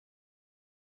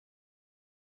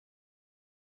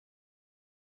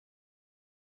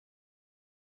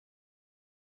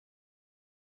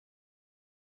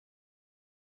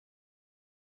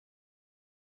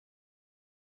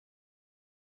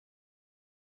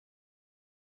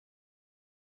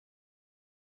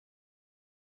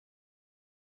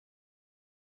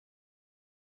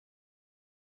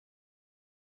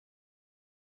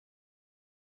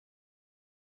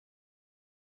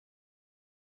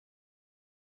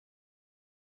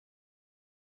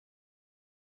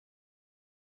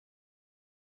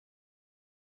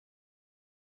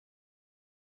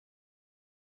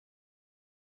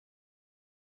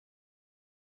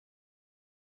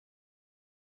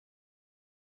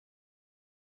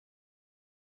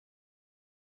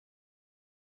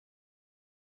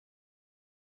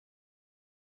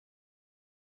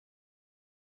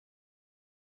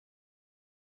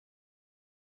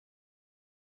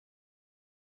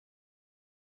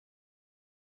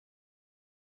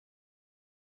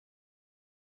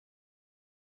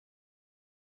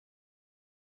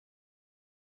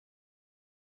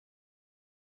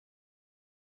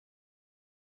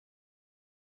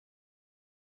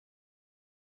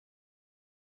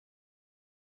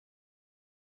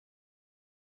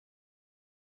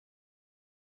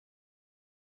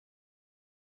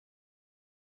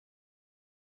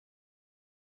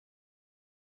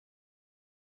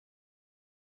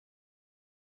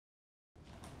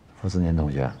傅斯年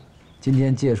同学，今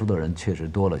天借书的人确实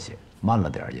多了些，慢了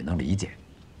点也能理解。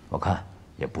我看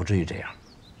也不至于这样。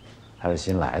还有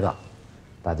新来的，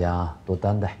大家多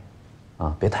担待，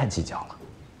啊，别太计较了，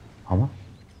好吗？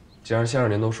既然先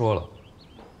生您都说了，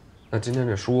那今天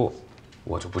这书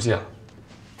我就不借了。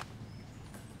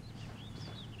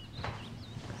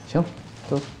行，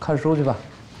都看书去吧。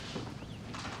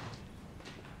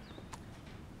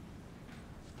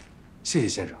谢谢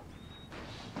先生。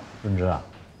润之啊，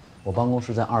我办公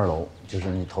室在2楼，就是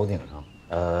你头顶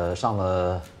上，上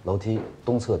了楼梯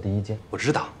东侧第1间。我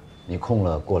知道。你空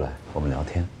了过来，我们聊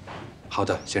天。好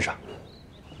的，先生。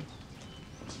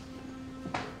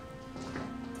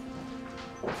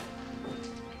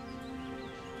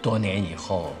多年以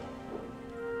后，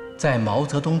在毛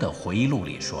泽东的回忆录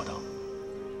里说道，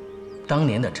当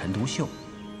年的陈独秀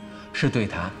是对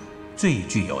他最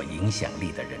具有影响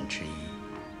力的人之一。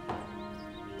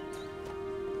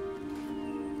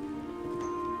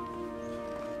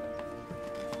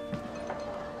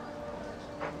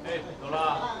哎，走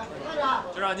了。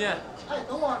就让进。哎，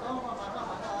等会儿，马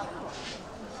上。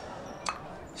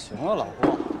行了，老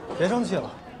郭，别生气了，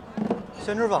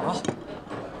先吃饭啊。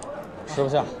吃不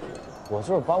下，我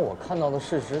就是把我看到的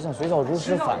事实向学校如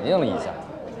实反映了一下。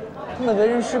他们为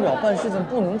人师表，办事情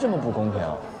不能这么不公平。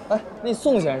哎，那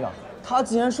宋先生，他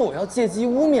竟然说我要借机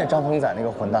污蔑张鹏载那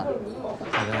个混蛋。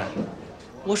海哥，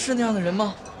我是那样的人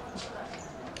吗？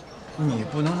你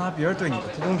不能拿别人对你的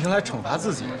不公平来惩罚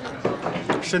自己。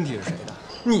身体是谁的？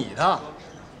你的。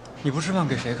你不吃饭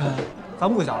给谁看？咱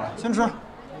不想了，先吃，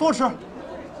多吃。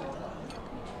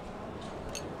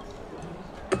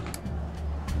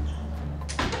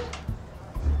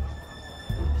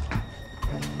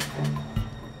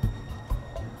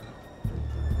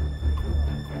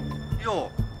哟，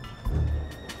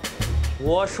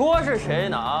我说是谁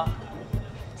呢？啊，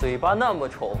嘴巴那么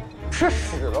臭，吃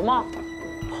屎了吗？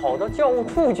跑到教务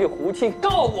处去胡气，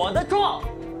告我的状。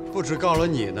不止告了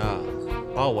你呢，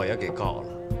把我也给告了。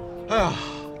哎呀，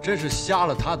真是瞎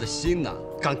了他的心呐！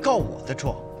敢告我的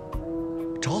状，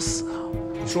找死啊！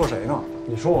你说谁呢？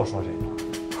你说我说谁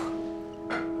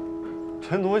呢？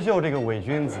陈独秀这个伪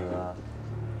君子，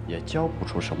也教不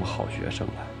出什么好学生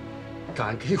来。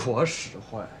敢给我使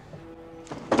坏！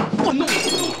我弄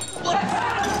死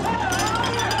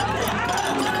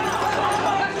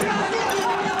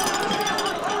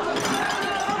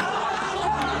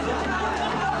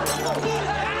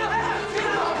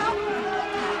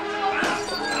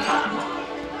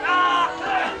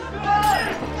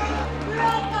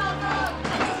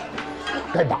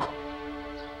该打，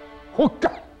活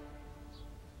该！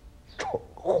臭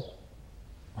货！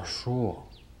二叔，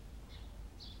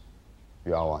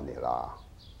冤枉你了。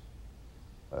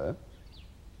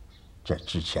这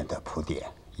之前的铺垫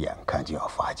眼看就要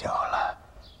发酵了，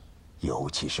尤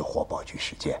其是火爆局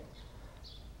事件，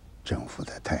政府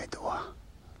的态度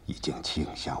已经倾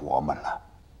向我们了，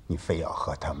你非要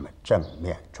和他们正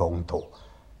面冲突，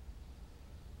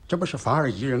这不是反而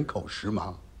贻人口实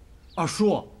吗？二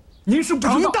叔，您是不知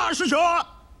道。成大事者，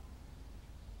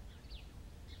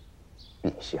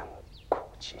陛下苦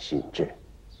其心志，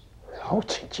劳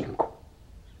其筋骨。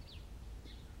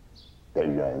的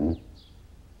人，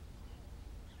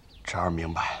侄儿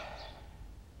明白。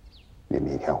你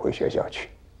明天回学校去，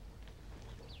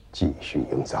继续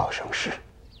营造声势。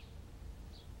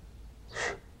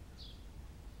是。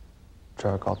侄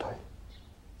儿告退。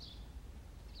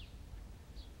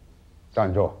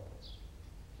站住！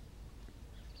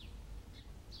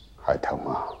还疼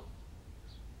吗？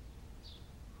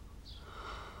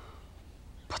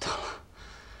不疼了。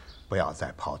不要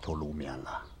再抛头露面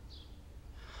了。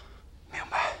明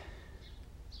白。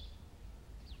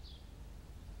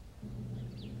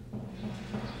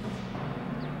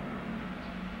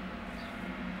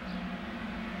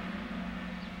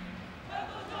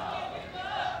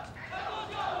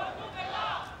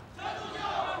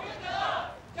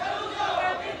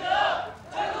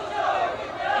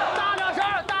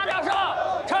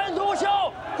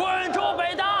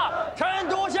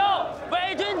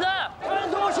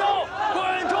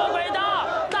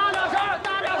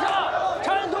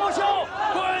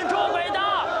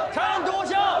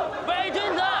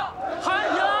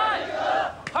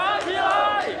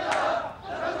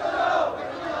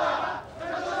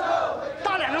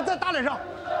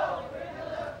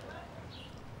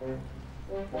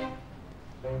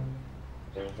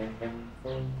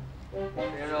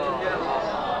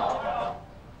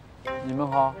你们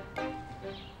好。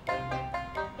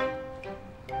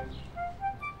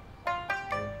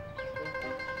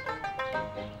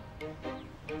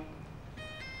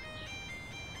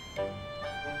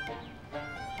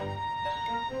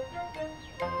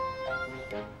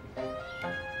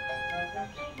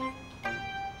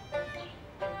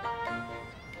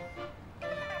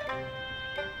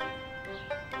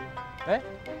哎，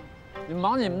你们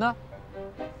忙你们的。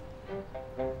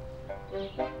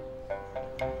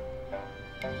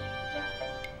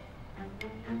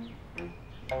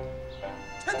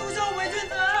陈独秀伪君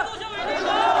子！陈独秀伪君子！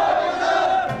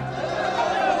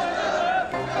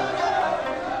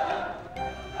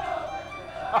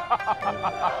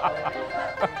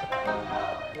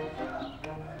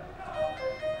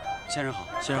先生好，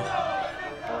先生好。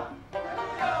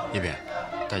一边，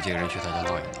带几个人去他家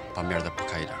唠一唠，把面再铺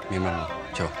开一点，明白吗？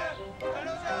去吧。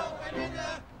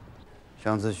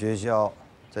上次学校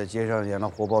在街上演了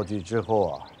火爆剧之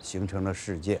后啊，形成了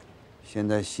事件。现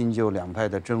在新旧两派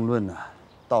的争论呢，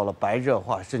到了白热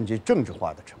化甚至政治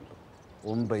化的程度。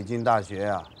我们北京大学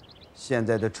啊，现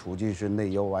在的处境是内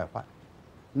忧外患。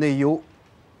内忧，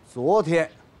昨天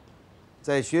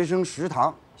在学生食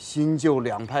堂，新旧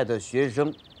两派的学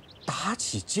生打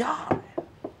起架来了。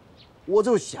我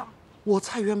就想，我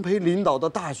蔡元培领导的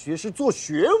大学是做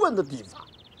学问的地方，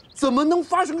怎么能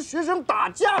发生学生打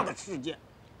架的事件？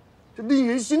这令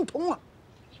人心痛啊！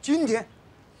今天，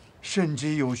甚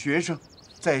至有学生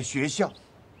在学校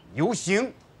游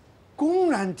行，公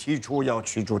然提出要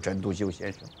驱逐陈独秀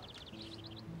先生。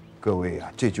各位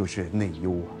啊，这就是内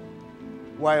忧啊！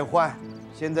外患，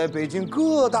现在北京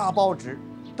各大报纸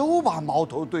都把矛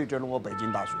头对准了我北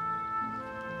京大学。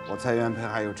我蔡元培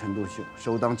还有陈独秀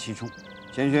首当其冲，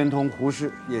钱玄同、胡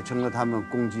适也成了他们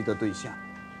攻击的对象。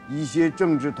一些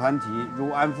政治团体如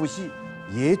安福系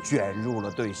也卷入了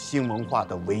对新文化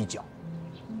的围剿。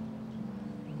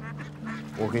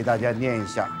我给大家念一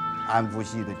下安福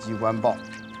系的机关报，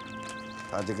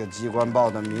它这个机关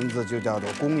报的名字就叫做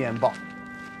《公研报》。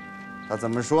它怎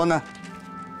么说呢？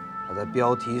它的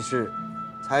标题是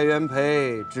“蔡元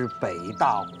培之北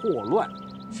大祸乱，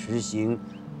实行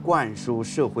灌输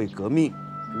社会革命、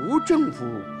无政府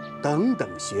等等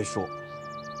邪说，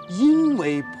因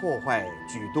为破坏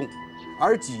举动，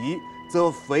而己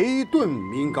则肥顿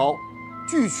民高，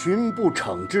聚群不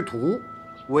逞之徒，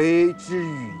为之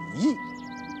语义。”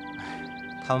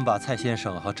他们把蔡先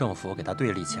生和政府给他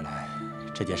对立起来，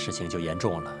这件事情就严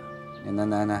重了。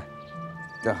来，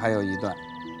这还有一段，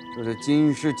说是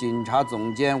今市警察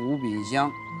总监吴秉湘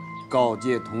告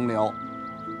诫同僚，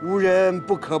无人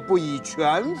不可不以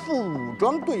全副武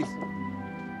装对付。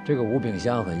这个吴秉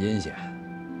湘很阴险，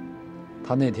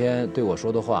他那天对我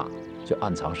说的话就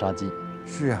暗藏杀机。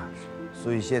是啊，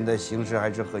所以现在形势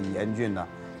还是很严峻的。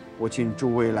我请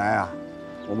诸位来啊，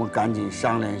我们赶紧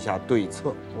商量一下对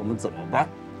策，我们怎么办？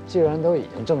既然都已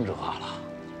经政治化了，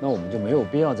那我们就没有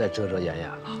必要再遮遮掩掩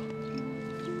了。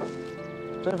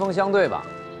针锋相对吧。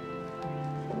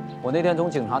我那天从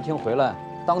警察厅回来，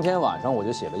当天晚上我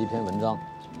就写了一篇文章，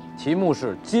题目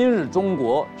是《今日中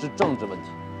国之政治问题》，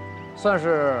算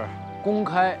是公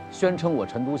开宣称我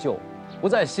陈独秀不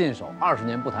再信守20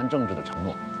年不谈政治的承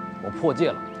诺，我破戒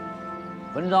了。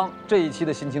文章这一期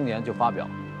的《新青年》就发表，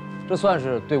这算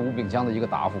是对吴秉湘的一个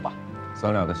答复吧。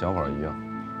咱俩的想法一样，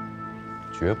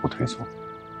绝不退缩。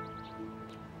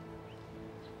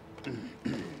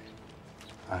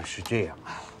是这样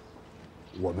啊，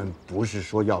我们不是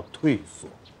说要退缩。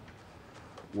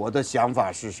我的想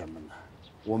法是什么呢？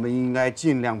我们应该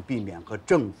尽量避免和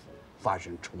政府发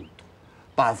生冲突，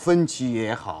把分歧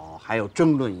也好，还有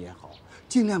争论也好，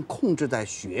尽量控制在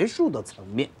学术的层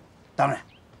面。当然，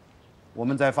我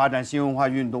们在发展新文化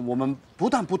运动，我们不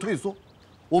但不退缩，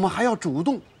我们还要主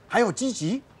动，还要积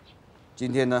极。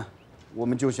今天呢，我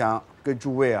们就想跟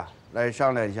诸位啊来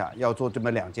商量一下，要做这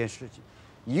么2件事情。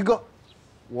一个，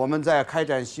我们在开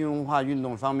展新文化运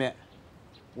动方面，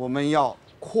我们要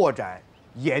扩展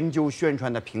研究宣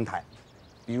传的平台，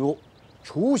比如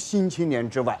除《新青年》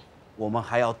之外，我们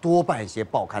还要多办一些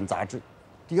报刊杂志。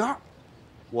第二，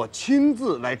我亲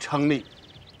自来成立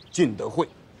进德会，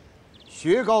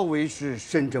学高为师，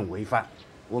身正为范。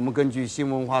我们根据新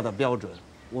文化的标准，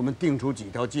我们定出几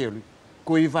条戒律，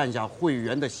规范一下会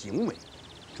员的行为。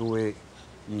诸位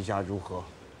意下如何？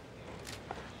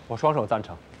我双手赞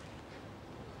成。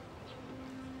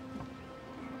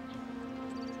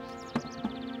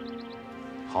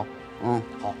好，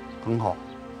好，很好，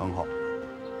很好。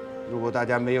如果大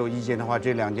家没有意见的话，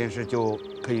这2件事就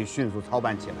可以迅速操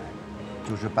办起来。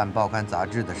就是办报刊杂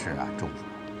志的事啊，政府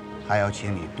还要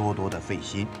请你多多的费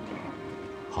心。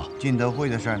好，进德会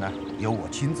的事呢，由我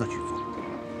亲自去做。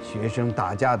学生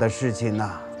打架的事情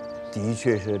呢，的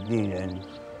确是令人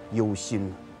忧心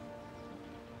了。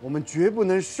我们绝不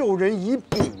能授人以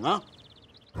柄啊！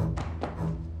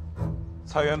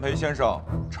蔡元培先生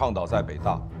倡导在北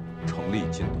大成立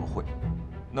进德会，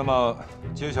那么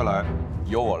接下来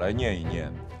由我来念一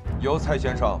念由蔡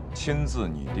先生亲自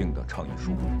拟定的倡议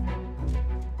书。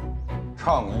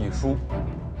倡议书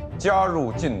加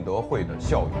入进德会的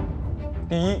效用：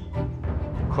第一，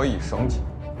可以省己，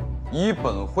以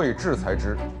本会制裁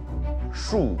之，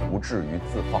庶不至于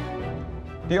自放；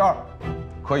第二，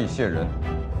可以卸人，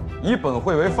以本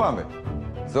会为范围，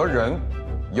则人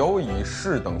有以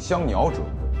士等相鸟者，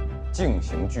径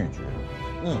行拒绝，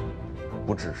亦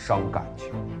不致伤感情；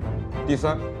第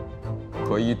三，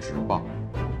可以止谤，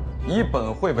以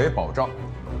本会为保障，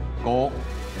苟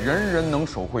人人能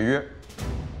守会约，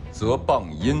则谤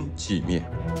因既灭，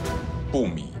不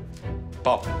米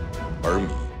谤而米。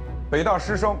北大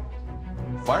师生，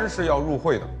凡是要入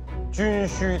会的，均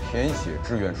须填写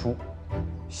志愿书，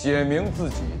写明自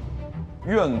己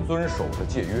愿遵守的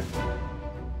戒约，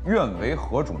愿为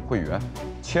何种会员，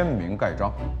签名盖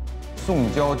章，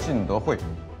送交进德会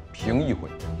评议会，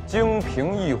经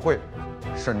评议会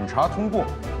审查通过，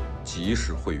即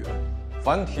是会员。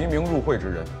凡提名入会之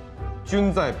人，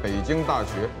均在北京大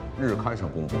学日刊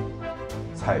上公布。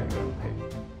蔡元培。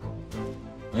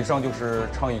以上就是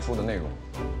倡议书的内容。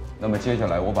那么接下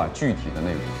来我把具体的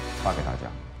内容发给大家。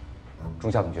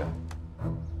仲夏同学，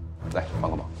来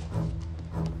帮个忙。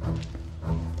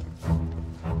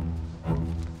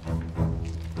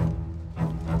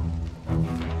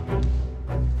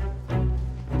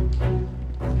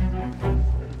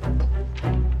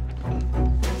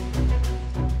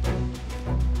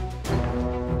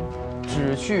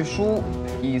只去书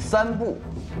以3步，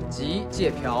即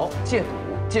戒嫖、戒赌、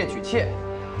戒娶妾，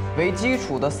为基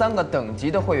础的3个等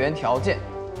级的会员条件，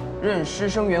任师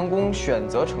生员工选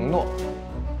择承诺。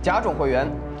甲种会员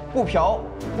不嫖、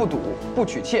不赌、不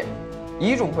娶妾；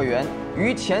乙种会员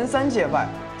于前3届外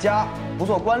加不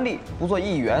做官吏、不做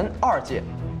议员2届；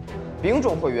丙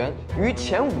种会员于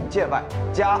前5届外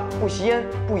加不吸烟、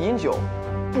不饮酒、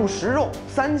不食肉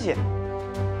3届。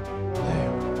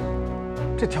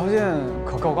这条件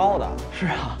可够高的。是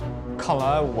啊，看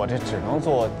来我这只能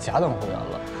做甲等会员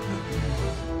了。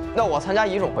那我参加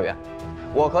乙种会员，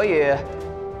我可以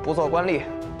不做官吏，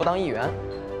不当议员，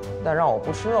但让我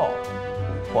不吃肉，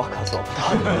我可做不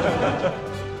到。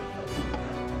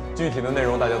具体的内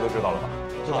容大家都知道了吧？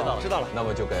知道了。那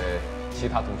么就给其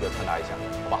他同学传达一下，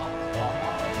好吧？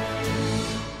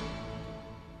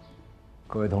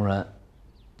各位同仁，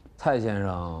蔡先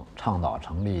生倡导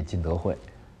成立进德会，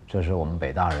这是我们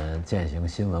北大人践行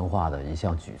新文化的一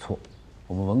项举措。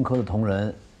我们文科的同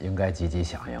仁应该积极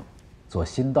响应，做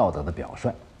新道德的表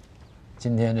率。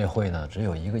今天这会呢，只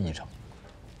有一个议程，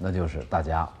那就是大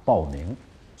家报名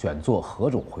选做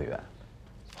何种会员。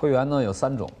会员呢有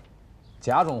3种，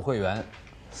甲种会员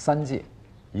3届，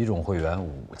乙种会员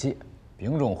5届，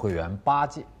丙种会员8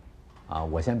届。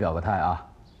我先表个态啊。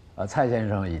蔡先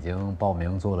生已经报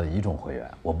名做了乙种会员，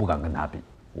我不敢跟他比。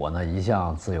我呢一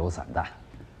向自由散淡，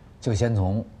就先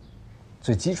从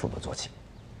最基础的做起。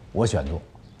我选做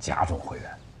甲种会员。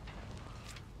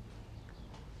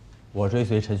我追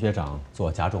随陈学长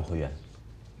做甲种会员。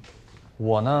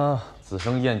我呢，此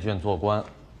生厌倦做官，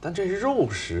但这肉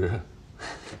食，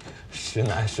实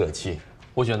难舍弃。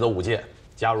我选择5届，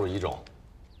加入乙种。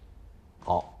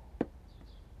好。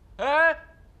哎，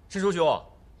师叔兄，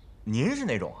您是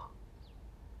哪种啊？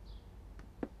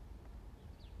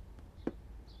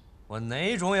我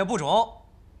哪种也不种。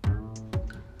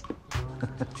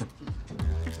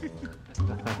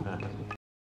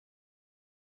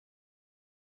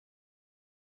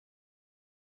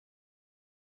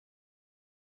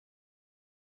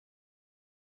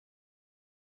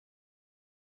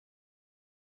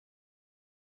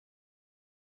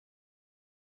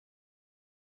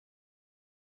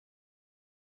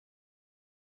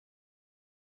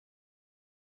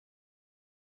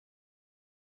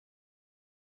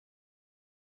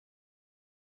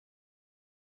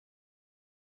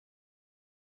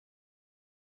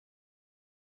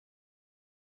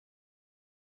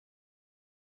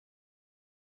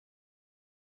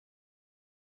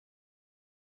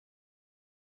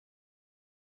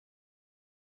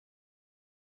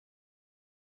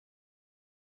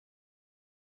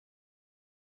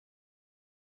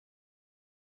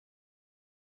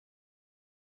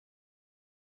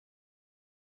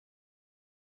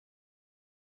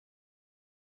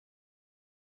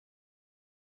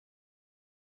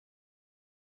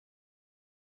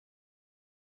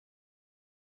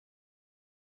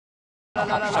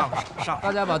上，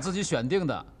大家把自己选定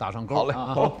的打上勾。好嘞。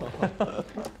好。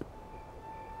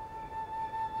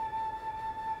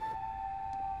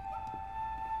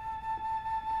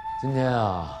今天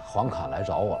啊，黄侃来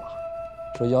找我了，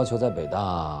说要求在北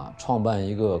大创办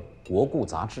一个国故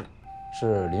杂志，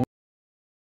是林。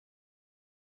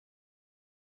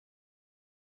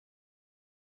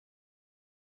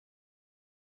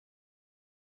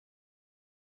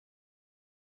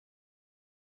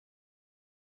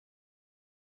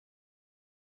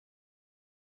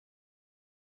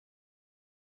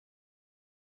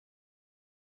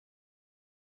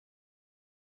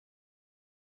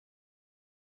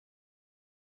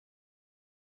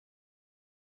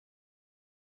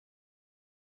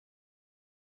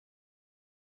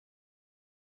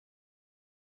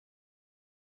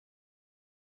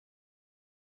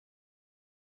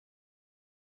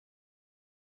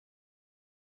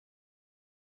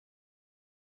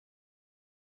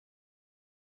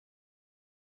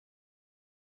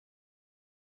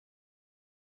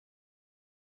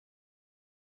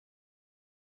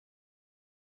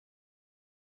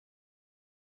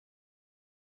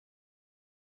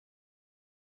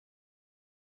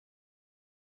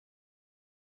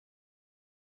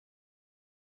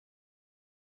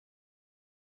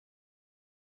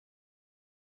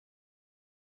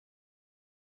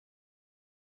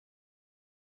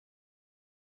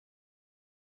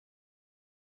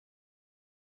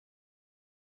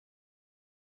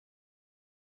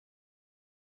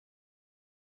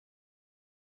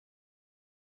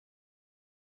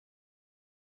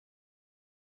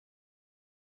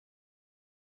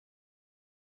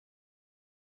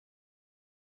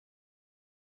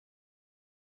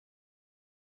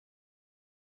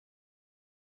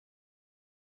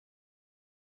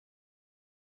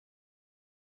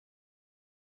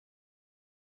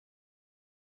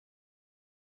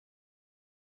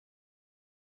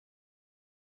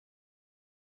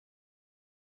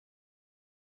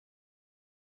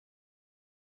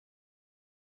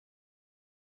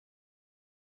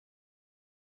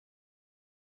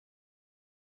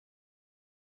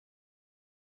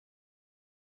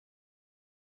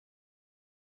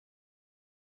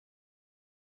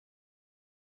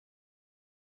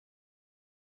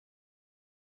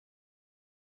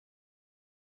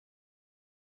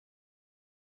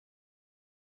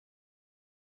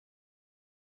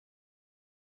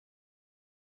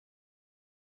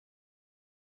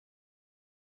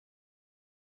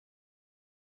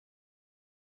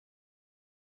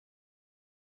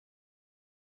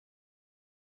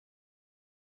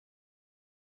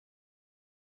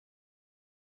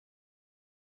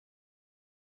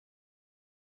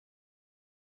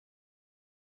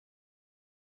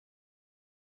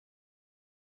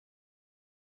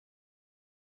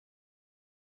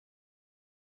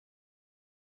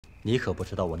你可不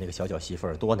知道我那个小媳妇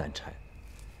儿多难缠，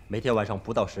每天晚上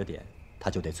不到10点，她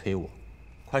就得催我，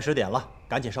快10点了，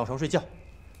赶紧上床睡觉，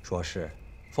说是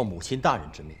奉母亲大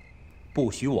人之命，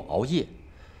不许我熬夜。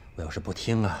我要是不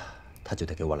听啊，她就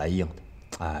得给我来硬的。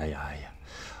哎呀，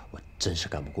我真是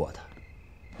干不过她。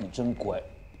你真乖。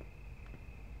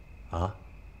啊？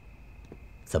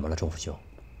怎么了，钟父兄？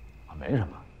没什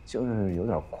么，就是有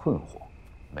点困惑。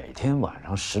每天晚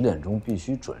上10点钟必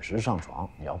须准时上床，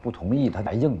你要不同意，他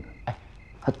来硬的。哎，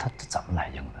他怎么来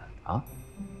硬的啊？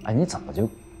哎，你怎么就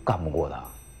干不过他？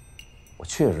我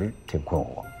确实挺困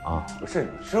惑啊。不是你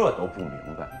这都不明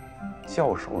白，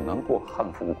教授能过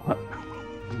汉服关？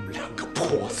你们两个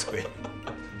破碎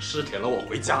，10点了，我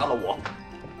回家了，我。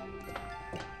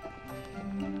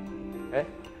哎，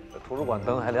这图书馆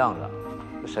灯还亮着，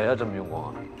这谁呀？这么用功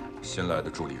啊？新来的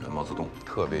助理员毛泽东，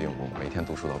特别用功，每天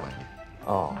读书到半夜。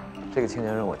哦，这个青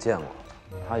年人我见过，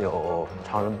他有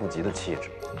常人不及的气质。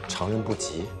常人不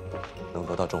及，能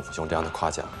得到钟父兄这样的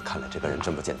夸奖，看来这个人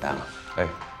真不简单啊。哎，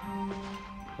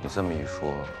你这么一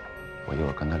说，我一会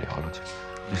儿跟他聊聊去。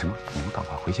那什么，你们赶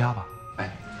快回家吧。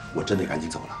哎，我真得赶紧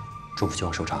走了。钟父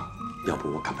兄收场，要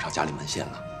不我赶不上家里门线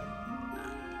了。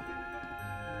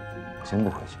我先不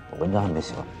回去，我文章还没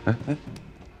写完。哎，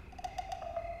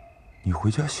你回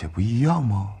家写不一样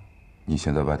吗？你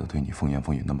现在外头对你风言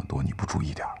风语那么多，你不注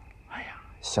意点？哎呀，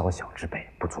小小之辈，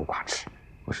不足挂齿。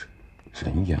不是，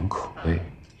人言可畏，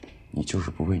你就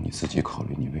是不为你自己考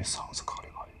虑，你为嫂子考虑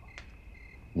考虑吧。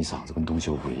你嫂子跟东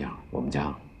秀不一样，我们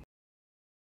家。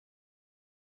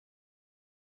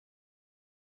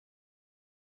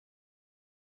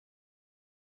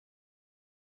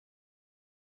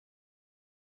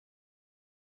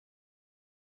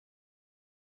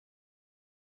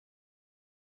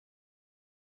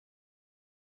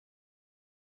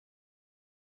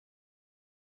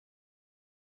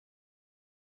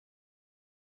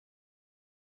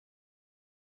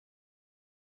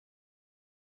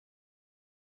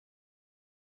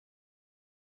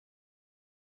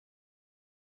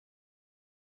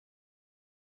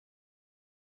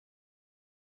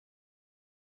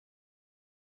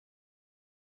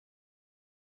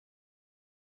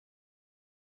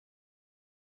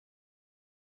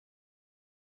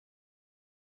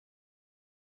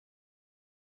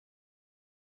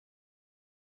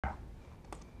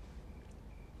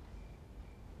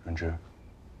润之，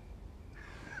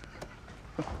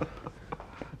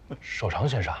守常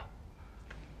先生，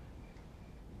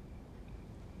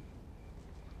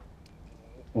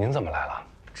您怎么来了？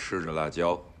吃着辣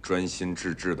椒，专心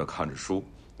致志地看着书。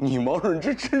你毛润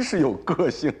之真是有个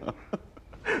性啊！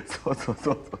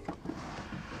坐。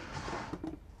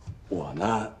我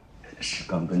呢，是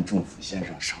刚跟仲甫先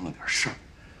生商量点事儿，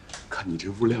看你这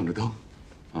屋亮着灯，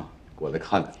啊，过来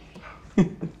看看。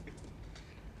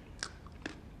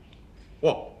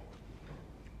哇，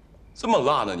这么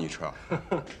辣呢？你吃？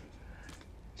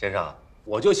先生，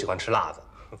我就喜欢吃辣子。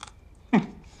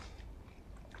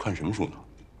看什么书呢？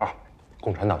啊，《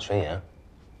共产党宣言》，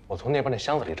我从那边那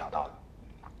箱子里找到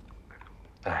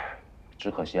的。哎，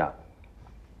只可惜啊，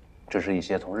这是一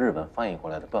些从日本翻译过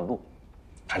来的段落，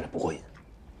看着不过瘾。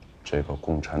这个《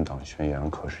共产党宣言》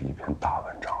可是一篇大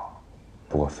文章，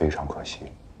不过非常可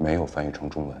惜，没有翻译成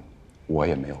中文，我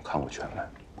也没有看过全文。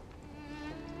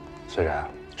虽然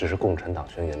只是《共产党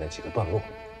宣言》的几个段落，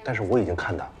但是我已经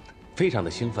看得非常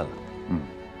的兴奋了。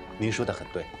您说的很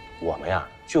对，我们呀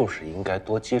就是应该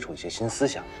多接触一些新思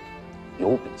想，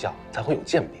有比较才会有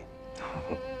鉴别。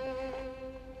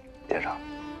先生，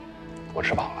我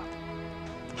吃饱了。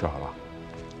吃好了。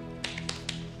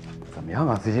怎么样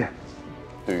啊？最近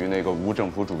对于那个无政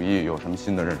府主义有什么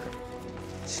新的认识？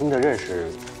新的认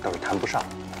识倒是谈不上，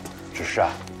只是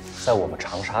啊，在我们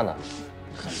长沙呢，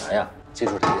很难呀接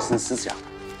触这些新思想。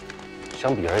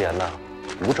相比而言呢，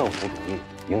无政府主义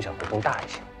影响会更大一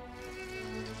些。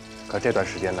可这段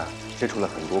时间呢，接触了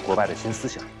很多国外的新思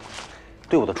想，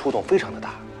对我的触动非常的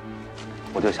大。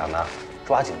我就想呢，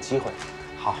抓紧机会，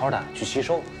好好的去吸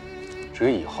收，至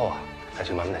于以后啊，再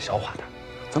去慢慢的消化它。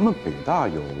咱们北大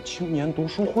有青年读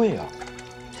书会啊，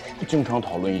经常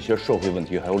讨论一些社会问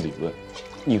题还有理论，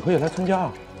你可以来参加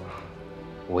啊。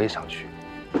我也想去，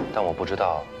但我不知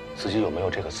道自己有没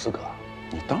有这个资格。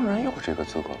你当然有这个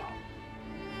资格了，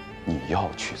你要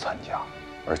去参加，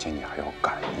而且你还要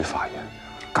敢于发言，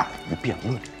敢于辩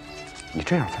论，你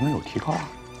这样才能有提高啊。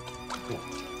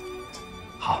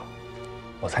好，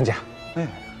我参加。哎，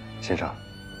先生，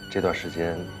这段时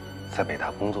间在北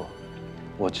大工作，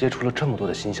我接触了这么多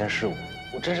的新鲜事物，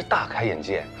我真是大开眼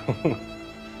界。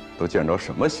都见着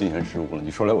什么新鲜事物了？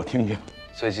你说来我听听。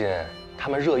最近他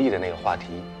们热议的那个话题，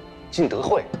进德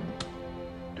会。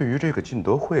对于这个进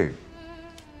德会，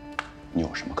你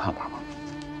有什么看法吗？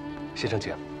先生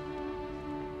请。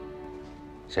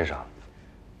先生，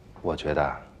我觉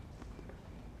得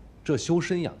这修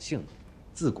身养性，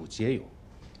自古皆有，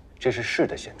这是士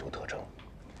的显著特征。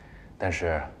但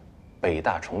是，北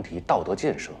大重提道德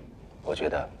建设，我觉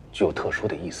得具有特殊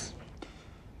的意思。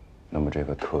那么这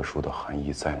个特殊的含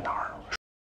义在哪儿？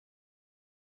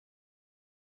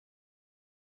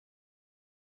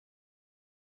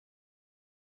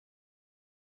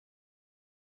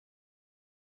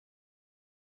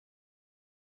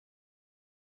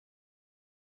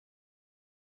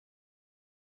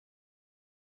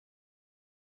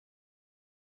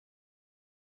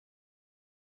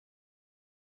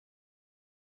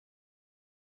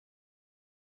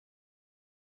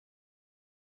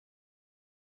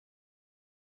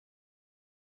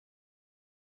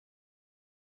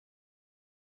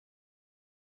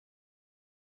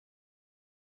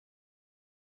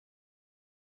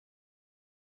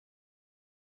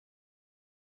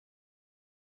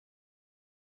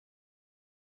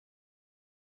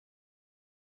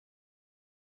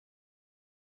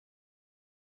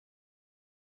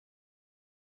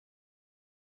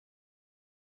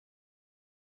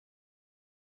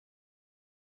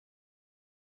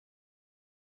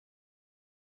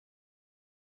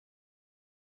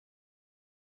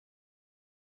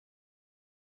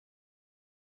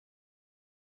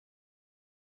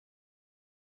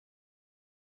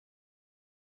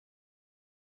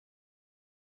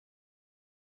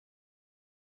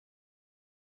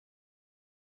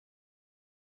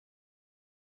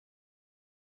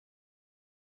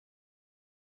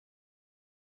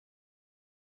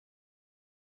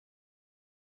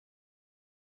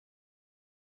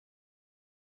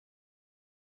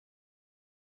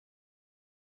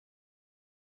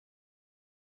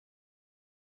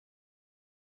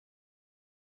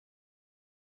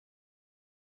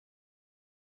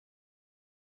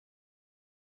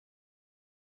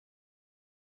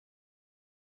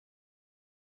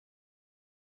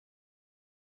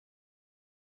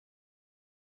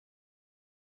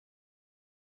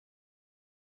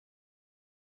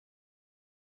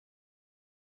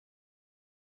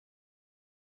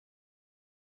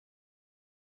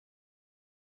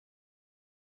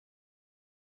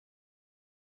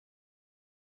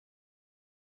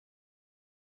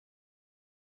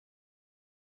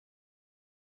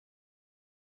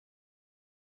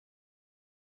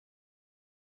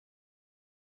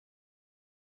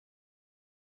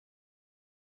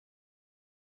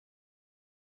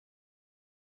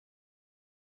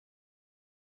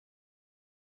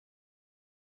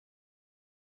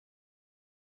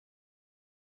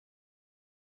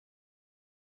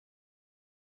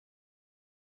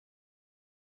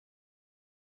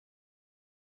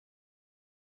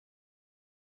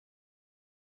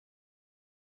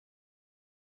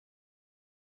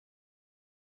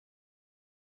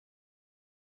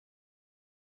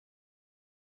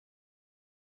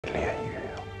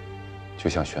就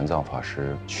像玄奘法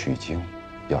师取经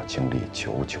要经历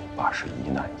9980疑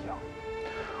难一样，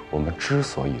我们之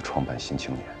所以创办新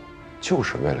青年，就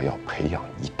是为了要培养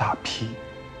一大批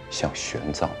像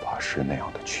玄奘法师那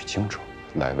样的取经者，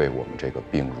来为我们这个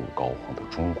病入膏肓的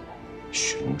中国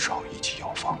寻找一剂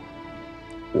药方。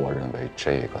我认为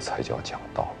这个才叫讲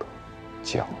道德，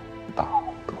讲大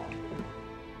德。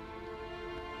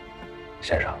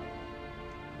先生，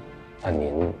那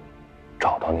您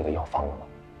找到那个药方了吗？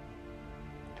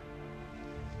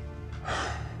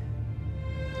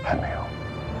还没有，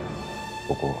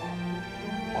不过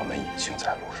我们已经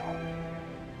在路上。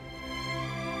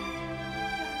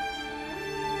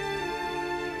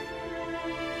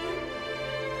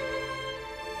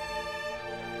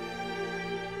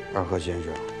二贺先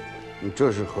生，你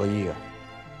这是何意啊？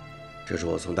这是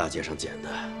我从大街上捡的，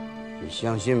你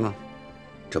相信吗？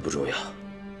这不重要，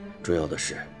重要的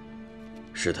是，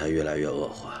事态越来越恶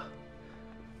化，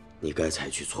你该采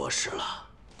取措施了。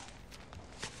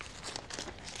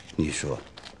你说，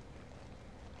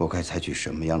我该采取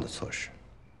什么样的措施？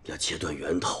要切断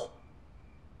源头。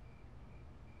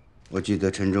我记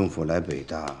得陈政府来北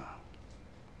大，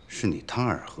是你汤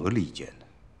尔和力荐的。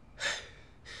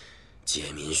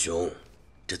杰民兄，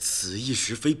这此一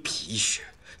时非彼一时，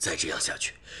再这样下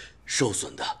去，受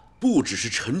损的不只是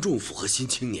陈仲甫和新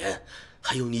青年，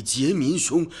还有你杰民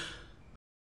兄。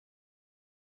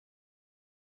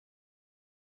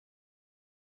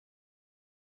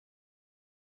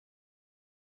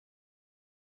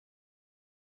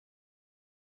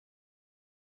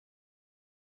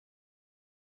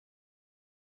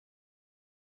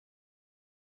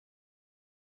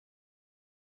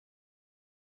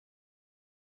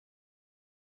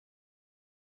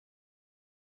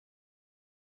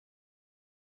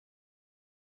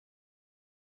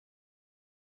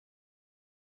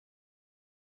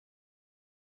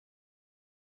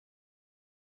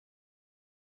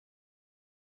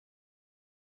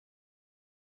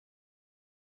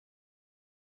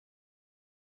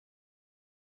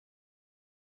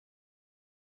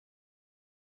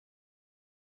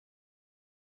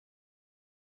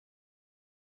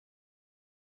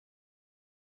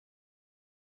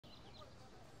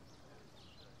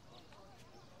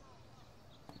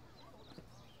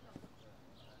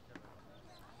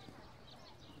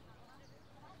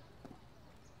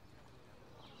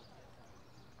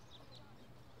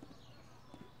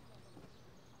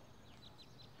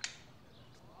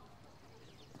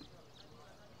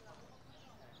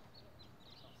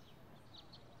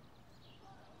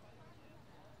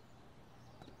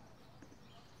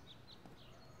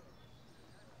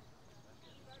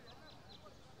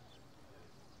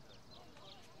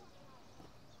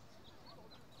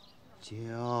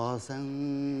叫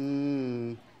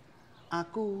声阿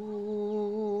哥，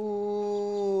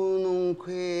侬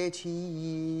快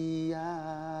起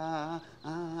呀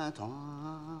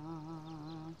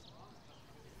床！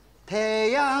太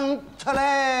阳出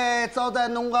来照在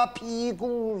侬个屁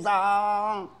股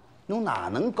上，侬哪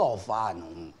能搞法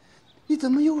侬？你怎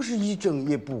么又是一整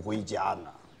夜不回家呢？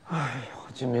哎呦，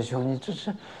金梅兄，你这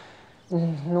是，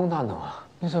弄哪弄啊？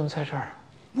你怎么在这儿？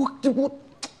我，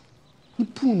你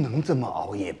不能这么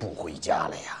熬夜不回家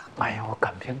了呀！哎呀，我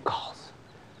赶篇稿子。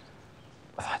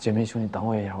金梅兄，你等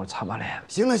我一下，我擦把脸。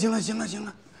行了，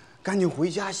赶紧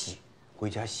回家洗了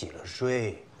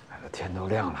睡。哎，天都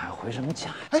亮了，还回什么家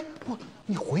呀？哎，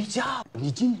你回家，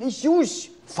你今天休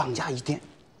息，放假一天。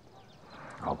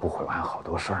我不回，我还有好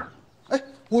多事儿。哎，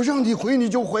我让你回你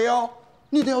就回哦，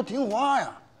你得要听话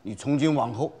呀！你从今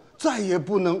往后再也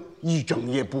不能一整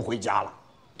夜不回家了，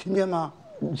听见吗？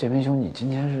金梅兄，你今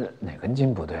天是哪根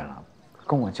筋不对了？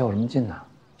跟我较什么劲呢？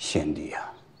贤弟呀，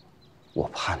我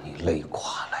怕你累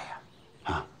垮了呀！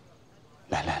啊，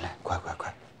来，快，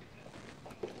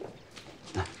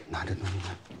拿着东西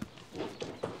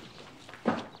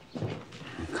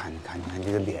看。你看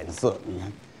这个脸色，你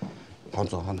看，好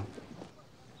走。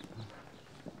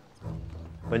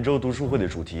本周读书会的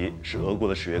主题是俄国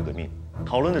的10月革命，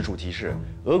讨论的主题是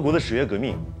俄国的10月革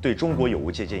命对中国有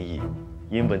无借鉴意义。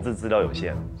因文字资料有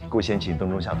限，故先请邓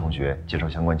中夏同学介绍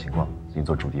相关情况，并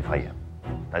做主题发言。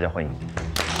大家欢迎。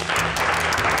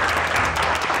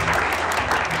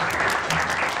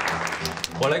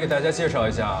我来给大家介绍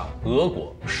一下俄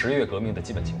国10月革命的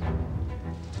基本情况。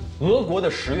俄国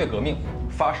的10月革命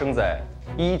发生在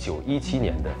1917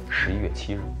年的11月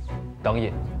7日，当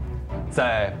夜，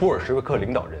在布尔什维克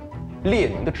领导人列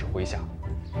宁的指挥下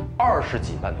，20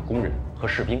几万的工人和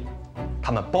士兵，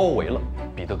他们包围了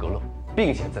彼得格勒，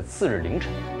并且在次日凌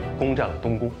晨攻占了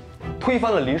东宫，推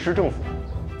翻了临时政府，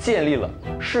建立了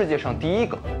世界上第一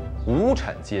个无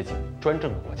产阶级专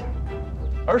政的国家。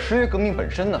而10月革命本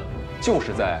身呢，就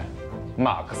是在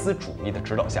马克思主义的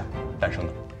指导下诞生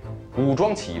的。武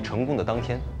装起义成功的当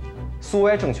天，苏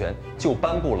维埃政权就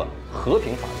颁布了和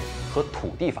平法令和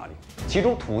土地法令，其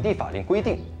中土地法令规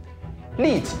定，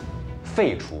立即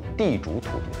废除地主土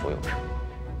地所有制，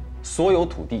所有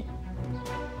土地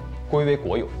归为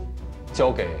国有，交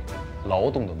给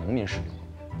劳动的农民使用。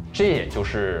这也就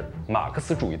是马克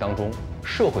思主义当中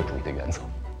社会主义的原则。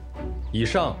以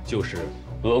上就是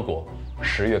俄国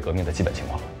10月革命的基本情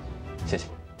况，谢谢。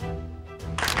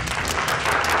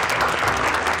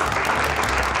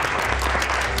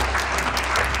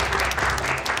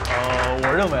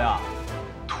我认为啊，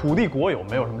土地国有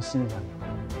没有什么新鲜的，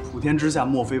普天之下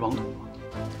莫非王土嘛，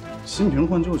新瓶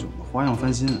换旧酒嘛，花样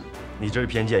翻新。你这是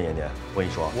偏见，严点。我跟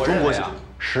你说，我认为啊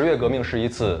，10月革命是一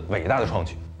次伟大的创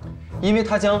举，因为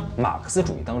它将马克思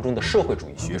主义当中的社会主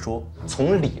义学说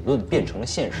从理论变成了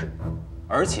现实，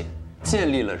而且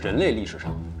建立了人类历史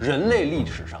上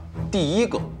第一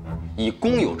个以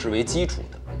公有制为基础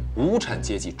的无产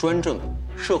阶级专政的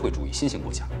社会主义新型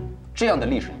国家。这样的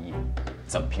历史意义，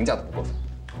怎么评价都不过分。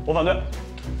我反对。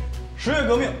10月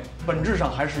革命本质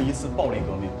上还是一次暴力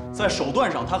革命，在手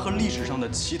段上它和历史上的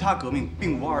其他革命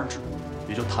并无二致，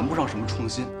也就谈不上什么创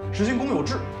新。实行公有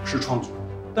制是创举，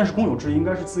但是公有制应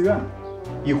该是自愿的，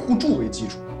以互助为基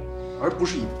础，而不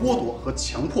是以剥夺和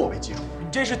强迫为基础。你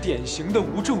这是典型的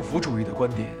无政府主义的观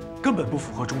点，根本不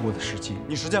符合中国的实际。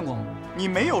你实践过吗？你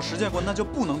没有实践过，那就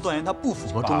不能断言它不符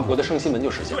合中国。法国的圣西门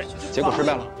就实现了，结果失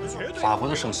败了。法国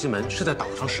的圣西门是在岛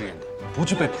上实验的，不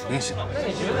具备普遍性。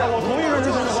我同意任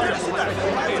志强的观点。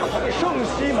圣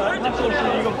西门它就是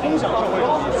一个空想社会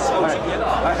主义。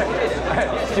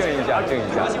静一下。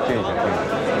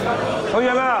同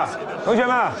学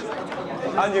们，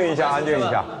安静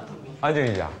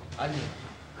一下。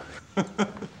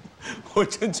我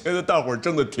真觉得大伙儿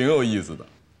争的挺有意思的。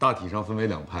大体上分为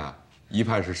2派，一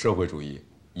派是社会主义，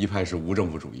一派是无政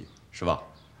府主义，是吧？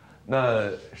那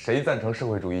谁赞成社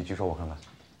会主义？举手我看看。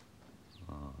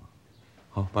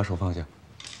好，把手放下。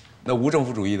那无政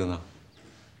府主义的呢？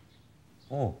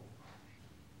哦，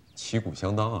旗鼓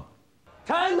相当啊。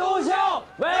陈独秀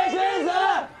伪君子，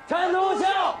陈独秀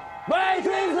伪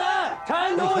君子，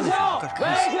陈独秀伪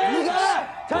君子，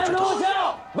陈独秀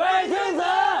伪君子，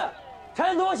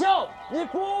陈独秀，你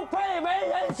不配为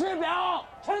人师表。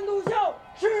陈独秀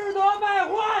师德败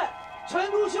坏，陈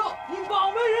独秀你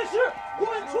枉为人师，滚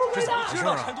出北大！知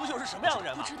道陈独秀是什么样的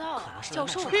人吗？不知道，教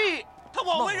授。屁！他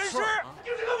枉为人师，你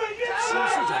就是个伪君子！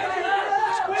是这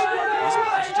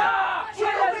样。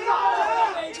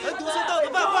陈独秀道德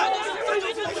败坏，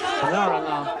什么样人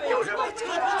呢？就是个陈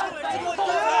独秀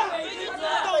伪君子，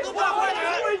道德败坏的人。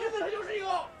伪君子他就是一个。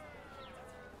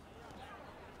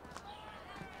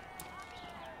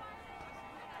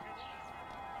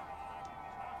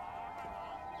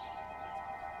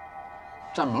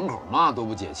站门口骂多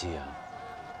不解气啊！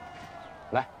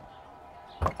来，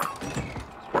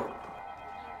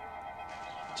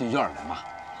进院里骂，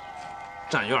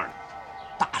站院里，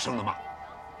大声的骂，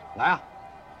来啊！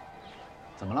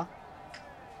怎么了？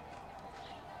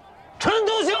陈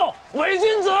独秀伪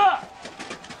君子！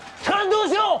陈独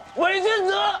秀伪君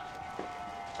子！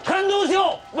陈独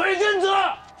秀伪君子！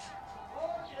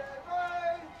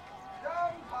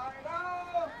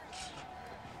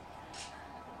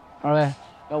二位，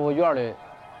要不院里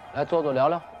来坐坐聊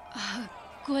聊？啊，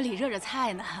锅里热着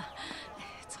菜呢。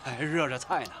还热着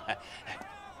菜呢，哎。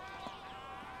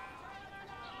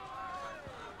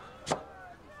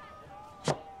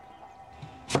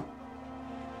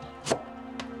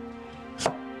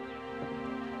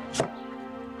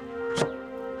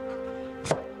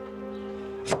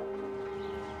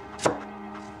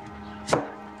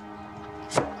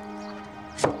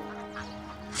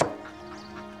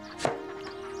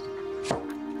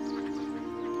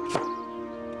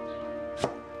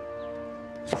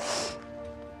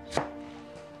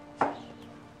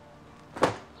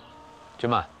君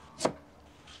曼，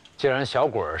既然小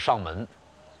鬼儿上门，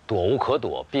躲无可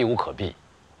躲，避无可避，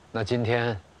那今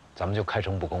天咱们就开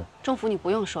诚布公。中府，你不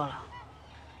用说了。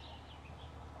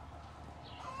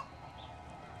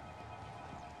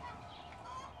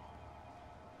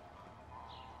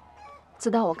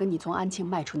自打我跟你从安庆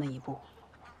迈出那一步，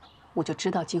我就知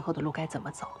道今后的路该怎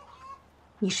么走。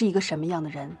你是一个什么样的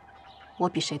人，我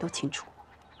比谁都清楚。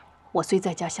我虽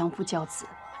在家相夫教子，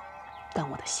但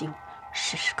我的心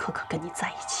时时刻刻跟你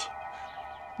在一起。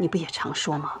你不也常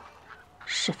说吗？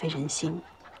是非人心，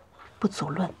不足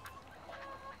论。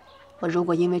我如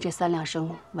果因为这3两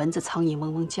声蚊子苍蝇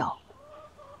嗡嗡叫，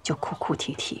就哭哭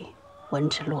啼啼，闻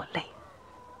之落泪，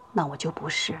那我就不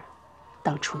是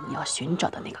当初你要寻找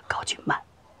的那个高君曼。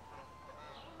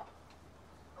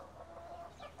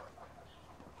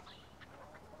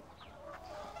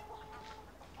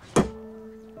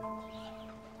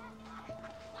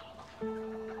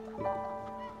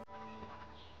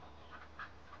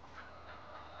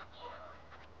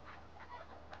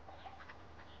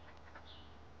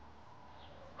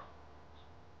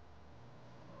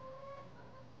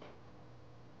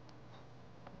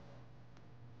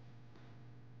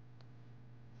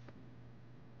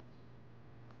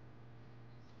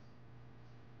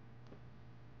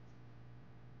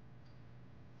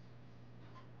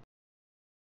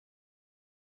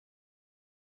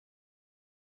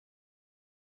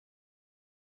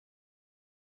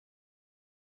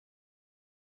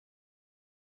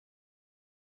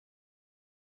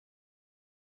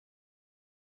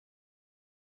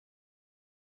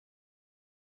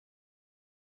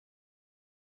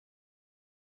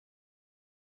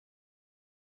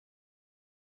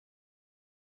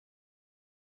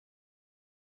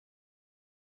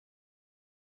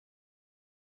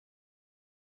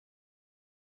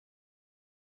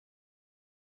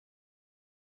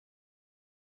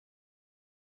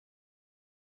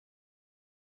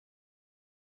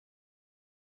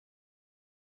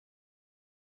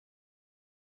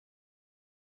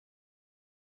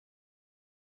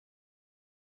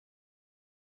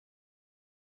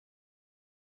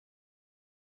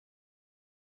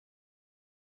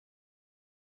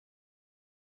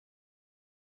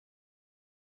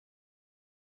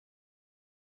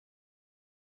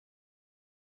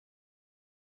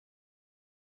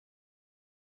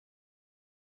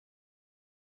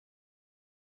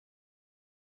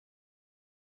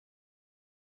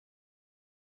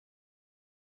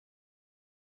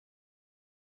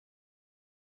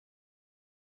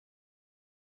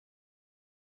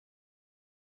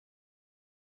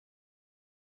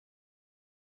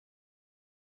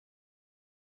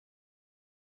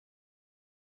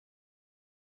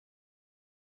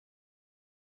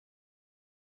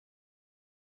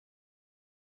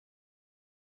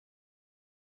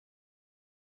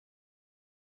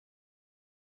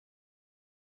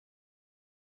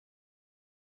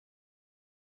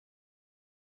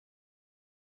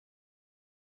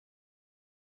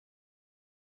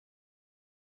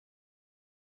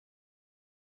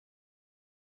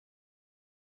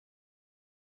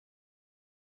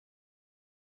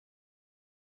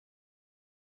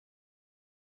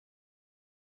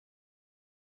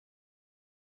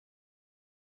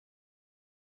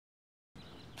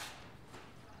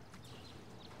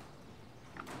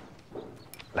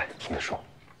来，你的书。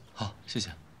好，谢谢。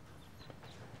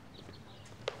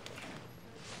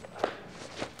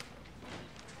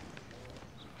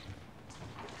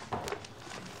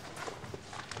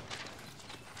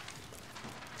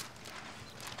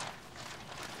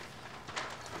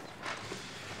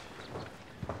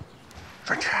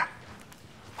顺治，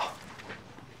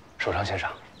昌先生，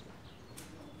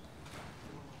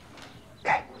给，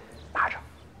拿着。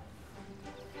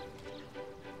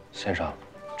先生，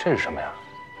这是什么呀？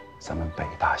咱们北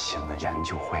大新闻研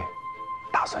究会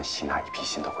打算吸纳一批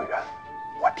新的会员，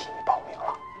我替你报名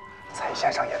了，蔡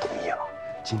先生也同意了。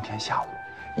今天下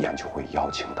午，研究会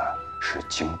邀请的是《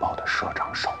京报》的社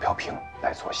长邵飘萍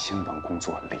来做新闻工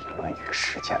作理论与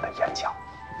实践的演讲，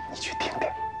你去听听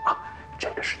啊，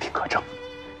这个是听课证，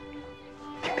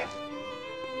听听。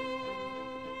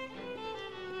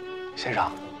先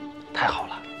生，太好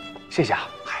了，谢谢啊。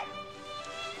嗨，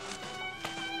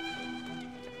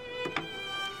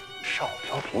邵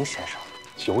飘萍先生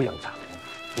久仰大名，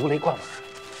如雷贯耳，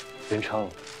人称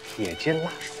铁肩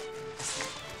辣手。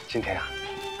今天啊，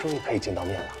终于可以见到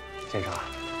面了，先生啊，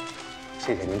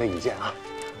谢谢您的意见啊。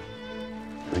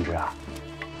文之啊，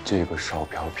这个邵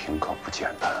飘萍可不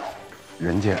简单哦，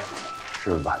人家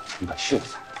是晚清的秀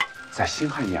才，在辛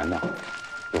亥年呢，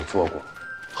有做过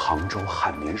杭州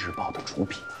汉民日报的主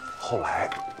笔，后来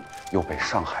又被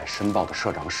上海申报的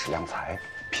社长史量才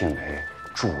聘为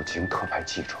驻京特派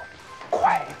记者，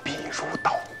快笔如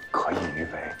刀，可以誉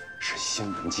为是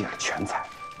新闻界的全才。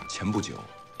前不久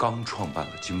刚创办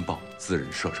了《京报》，自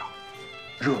任社长，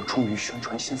热衷于宣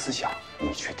传新思想。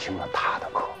你去听了他的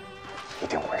课，一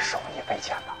定会受益匪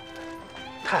浅的。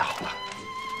太好了，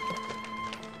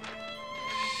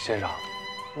先生，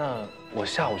那我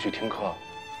下午去听课，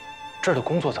这儿的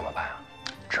工作怎么办啊？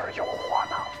这儿有活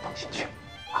呢，放心去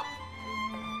啊。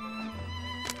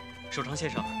守常先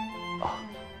生，啊，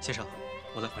先生，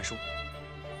我来还书。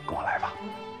跟我来吧，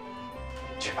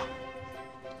去吧。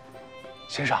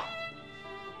先生，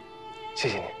谢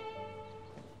谢您。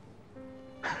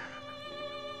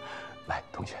来，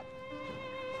同学。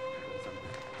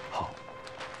好，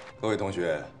各位同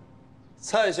学，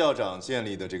蔡校长建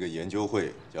立的这个研究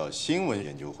会叫新闻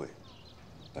研究会。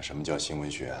那什么叫新闻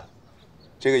学啊？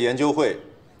这个研究会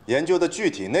研究的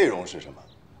具体内容是什么？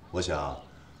我想，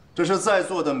这是在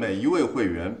座的每一位会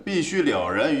员必须了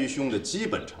然于胸的基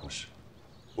本常识。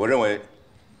我认为，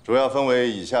主要分为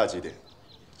以下几点：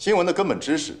新闻的根本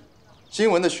知识、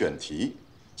新闻的选题、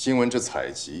新闻之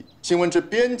采集、新闻之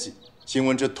编辑、新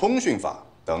闻之通讯法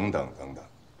等等等等。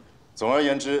总而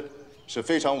言之，是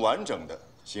非常完整的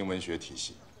新闻学体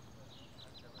系。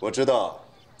我知道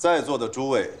在座的诸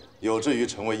位有志于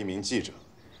成为一名记者，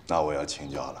那我要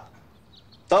请教了：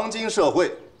当今社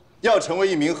会要成为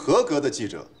一名合格的记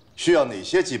者，需要哪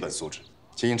些基本素质？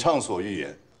请畅所欲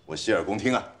言，我洗耳恭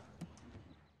听啊。